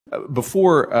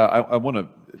I want to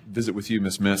visit with you,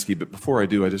 Ms. Maskey, but before I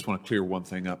do, I just want to clear one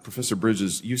thing up. Professor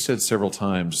Bridges, you said several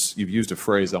times, you've used a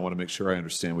phrase, I want to make sure I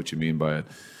understand what you mean by it.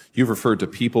 You've referred to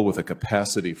people with a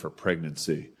capacity for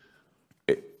pregnancy.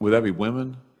 Would that be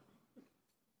women?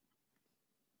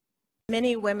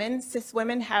 Many women, cis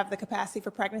women, have the capacity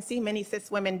for pregnancy. Many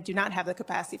cis women do not have the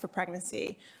capacity for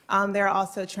pregnancy. There are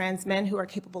also trans men who are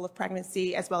capable of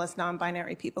pregnancy, as well as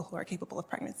non-binary people who are capable of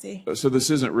pregnancy. So this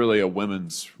isn't really a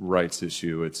women's rights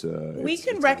issue. We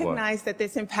can recognize that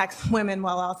this impacts women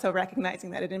while also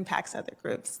recognizing that it impacts other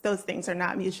groups. Those things are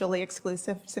not mutually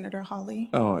exclusive, Senator Hawley.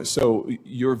 Oh, so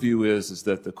your view is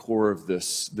that the core of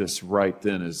this right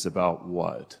then is about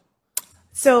what?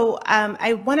 So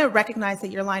I want to recognize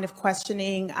that your line of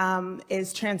questioning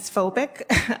is transphobic,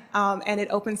 and it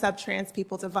opens up trans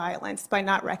people to violence by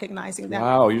not recognizing that.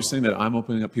 Wow, you're saying that I'm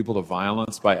opening up people to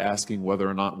violence by asking whether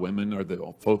or not women are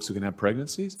the folks who can have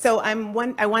pregnancies? So I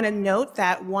want to note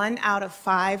that 1 out of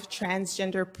 5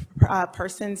 transgender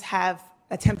persons have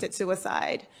attempted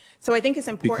suicide. So I think it's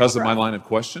important because of my line of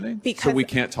questioning? So we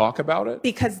can't talk about it?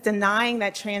 Because denying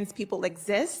that trans people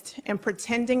exist and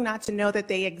pretending not to know that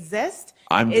they exist.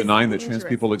 I'm denying that trans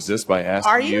people exist by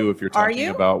asking you if you're talking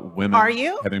about women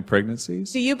having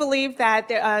pregnancies? Do you believe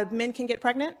that men can get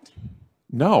pregnant?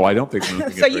 No, I don't think women can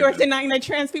get So you are pregnant. denying that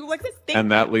trans people exist? And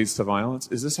that leads to violence?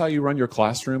 Is this how you run your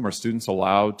classroom? Are students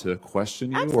allowed to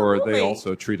question you? Absolutely. Or are they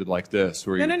also treated like this,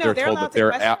 where No, they're told that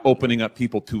they're opening up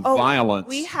people to violence?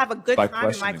 We have a good time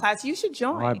in my class. You should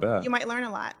join. Oh, I bet. You might learn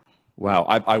a lot. Wow,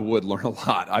 I would learn a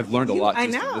lot. I've learned a lot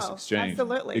just in this exchange.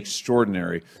 Absolutely.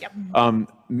 Extraordinary. Yep.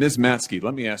 Ms. Matsky,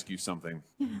 let me ask you something.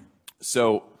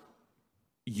 So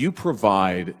you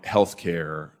provide health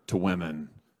care to women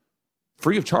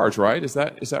free of charge, right? Is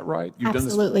that right?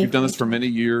 Absolutely. You've done this for many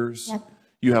years. Yep.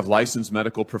 You have licensed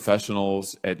medical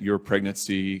professionals at your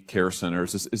pregnancy care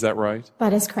centers. Is that right?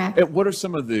 That is correct. And what are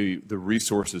some of the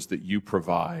resources that you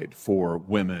provide for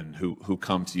women who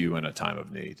come to you in a time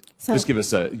of need? So, just give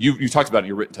us you talked about it in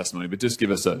your written testimony, but just give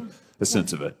us a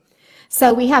sense of it.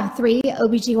 So we have 3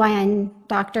 OBGYN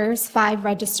doctors, 5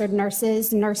 registered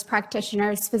nurses, nurse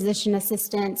practitioners, physician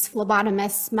assistants,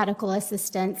 phlebotomists, medical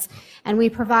assistants, and we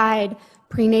provide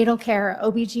prenatal care,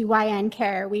 OBGYN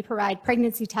care. We provide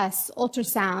pregnancy tests,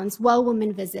 ultrasounds, well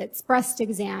woman visits, breast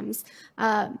exams.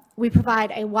 We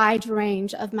provide a wide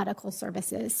range of medical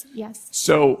services. Yes.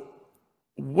 So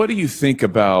what do you think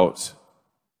about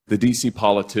the DC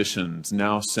politicians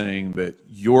now saying that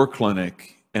your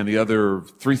clinic and the other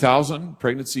 3,000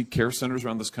 pregnancy care centers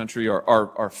around this country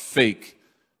are fake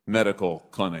medical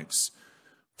clinics?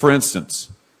 For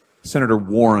instance, Senator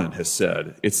Warren has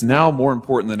said it's now more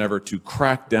important than ever to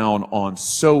crack down on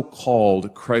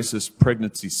so-called crisis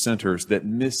pregnancy centers that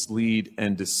mislead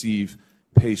and deceive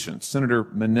patients. Senator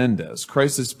Menendez,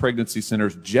 crisis pregnancy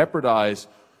centers jeopardize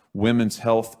women's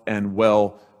health and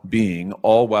well-being,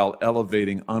 all while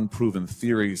elevating unproven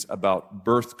theories about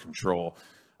birth control.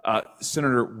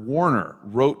 Senator Warner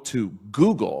wrote to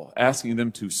Google asking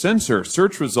them to censor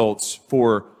search results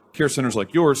for care centers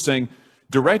like yours, saying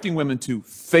directing women to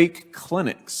fake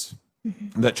clinics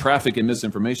that traffic in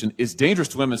misinformation is dangerous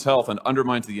to women's health and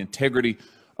undermines the integrity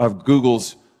of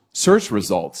Google's search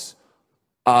results.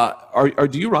 Do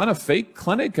you run a fake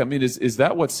clinic? I mean, is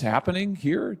that what's happening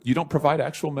here? You don't provide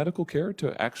actual medical care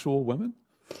to actual women?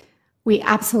 We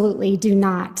absolutely do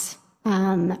not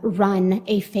run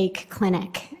a fake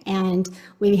clinic, and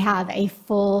we have a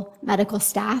full medical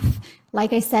staff.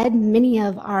 Like I said, many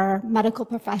of our medical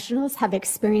professionals have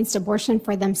experienced abortion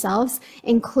for themselves,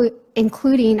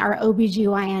 including our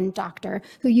OBGYN doctor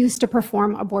who used to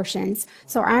perform abortions.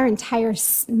 So our entire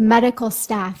medical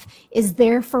staff is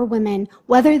there for women,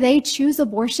 whether they choose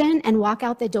abortion and walk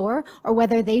out the door or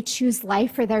whether they choose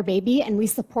life for their baby, and we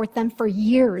support them for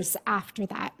years after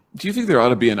that. Do you think there ought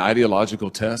to be an ideological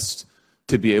test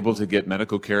to be able to get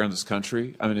medical care in this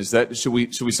country? I mean, should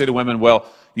we say to women, well,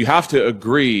 you have to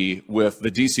agree with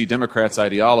the DC Democrats'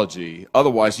 ideology,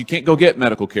 otherwise you can't go get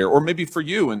medical care? Or maybe for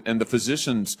you and the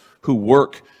physicians who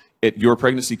work at your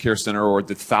pregnancy care center or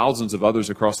the thousands of others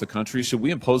across the country, should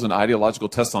we impose an ideological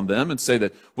test on them and say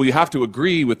that, well, you have to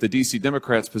agree with the DC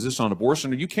Democrats' position on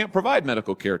abortion or you can't provide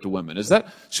medical care to women?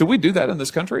 Should we do that in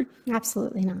this country?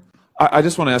 Absolutely not. I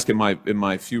just want to ask in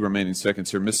my few remaining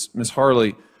seconds here, Ms.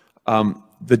 Hawley,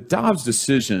 the Dobbs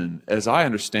decision, as I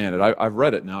understand it, I've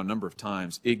read it now a number of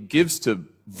times, it gives to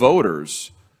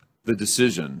voters the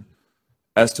decision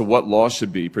as to what laws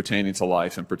should be pertaining to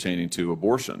life and pertaining to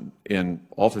abortion in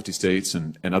all 50 states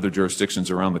and other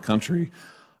jurisdictions around the country.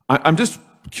 I'm just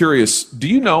curious, do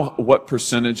you know what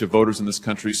percentage of voters in this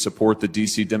country support the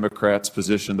DC Democrats'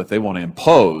 position that they want to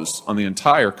impose on the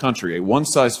entire country, a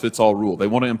one-size-fits-all rule they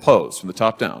want to impose from the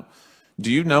top down?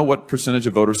 Do you know what percentage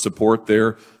of voters support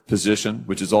their position,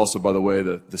 which is also, by the way,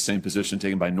 the same position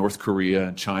taken by North Korea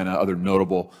and China, other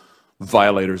notable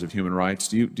violators of human rights?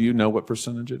 Do you know what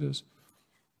percentage it is?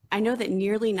 I know that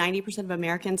nearly 90% of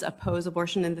Americans oppose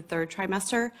abortion in the third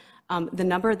trimester. The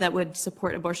number that would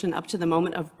support abortion up to the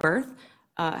moment of birth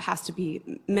has to be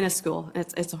minuscule.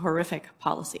 It's a horrific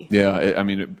policy. Yeah, I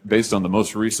mean, based on the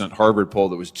most recent Harvard poll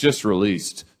that was just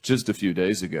released just a few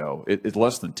days ago, it's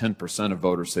less than 10% of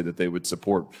voters say that they would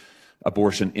support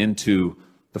abortion into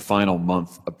the final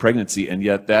month of pregnancy, and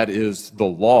yet that is the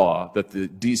law that the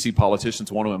DC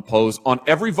politicians want to impose on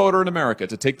every voter in America,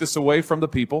 to take this away from the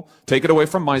people, take it away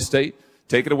from my state,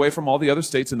 take it away from all the other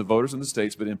states and the voters in the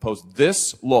states, but impose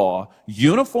this law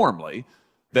uniformly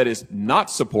that is not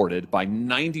supported by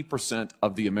 90%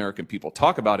 of the American people.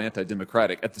 Talk about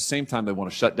anti-democratic. At the same time, they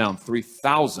want to shut down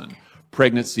 3,000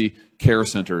 pregnancy care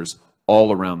centers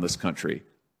all around this country.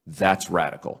 That's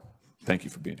radical. Thank you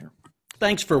for being here.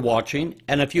 Thanks for watching,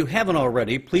 and if you haven't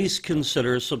already, please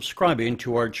consider subscribing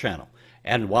to our channel.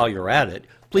 And while you're at it,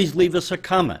 please leave us a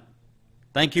comment.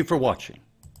 Thank you for watching.